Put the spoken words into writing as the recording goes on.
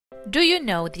Do you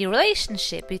know the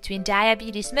relationship between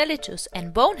diabetes mellitus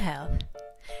and bone health?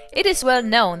 It is well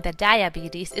known that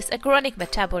diabetes is a chronic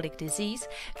metabolic disease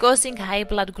causing high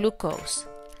blood glucose.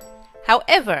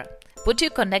 However, would you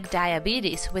connect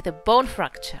diabetes with a bone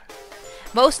fracture?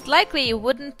 Most likely you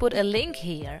wouldn't put a link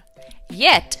here.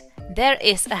 Yet, there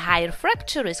is a higher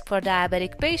fracture risk for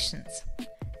diabetic patients.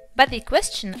 But the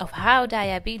question of how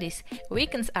diabetes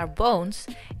weakens our bones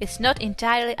is not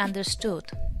entirely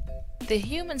understood. The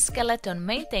human skeleton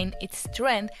maintains its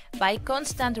strength by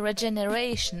constant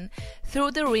regeneration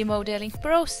through the remodeling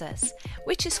process,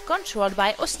 which is controlled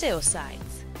by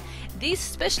osteocytes. These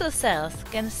special cells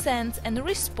can sense and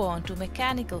respond to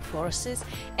mechanical forces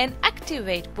and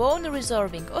activate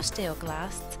bone-resorbing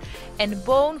osteoclasts and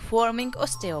bone-forming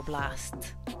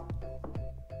osteoblasts.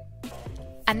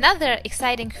 Another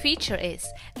exciting feature is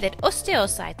that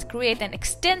osteocytes create an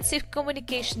extensive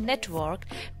communication network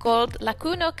called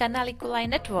lacuno-canaliculi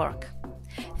network.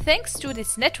 Thanks to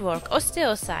this network,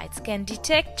 osteocytes can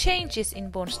detect changes in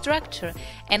bone structure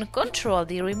and control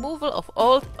the removal of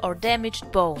old or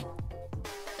damaged bone.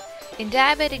 In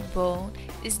diabetic bone,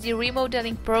 is the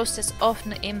remodeling process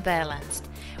often imbalanced.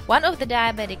 One of the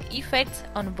diabetic effects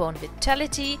on bone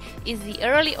vitality is the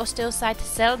early osteocyte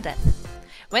cell death.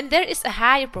 When there is a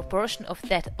higher proportion of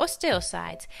dead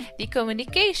osteocytes, the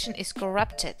communication is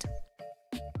corrupted.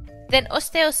 Then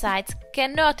osteocytes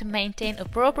cannot maintain a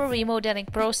proper remodeling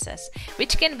process,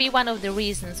 which can be one of the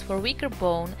reasons for weaker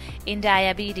bone in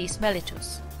diabetes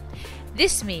mellitus.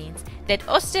 This means that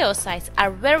osteocytes are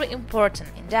very important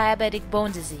in diabetic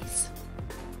bone disease.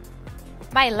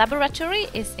 My laboratory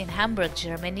is in Hamburg,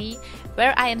 Germany,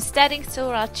 where I am studying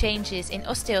several changes in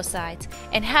osteocytes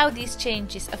and how these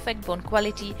changes affect bone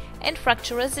quality and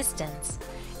fracture resistance.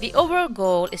 The overall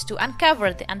goal is to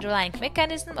uncover the underlying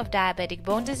mechanism of diabetic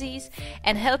bone disease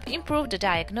and help improve the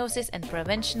diagnosis and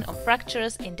prevention of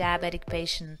fractures in diabetic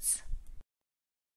patients.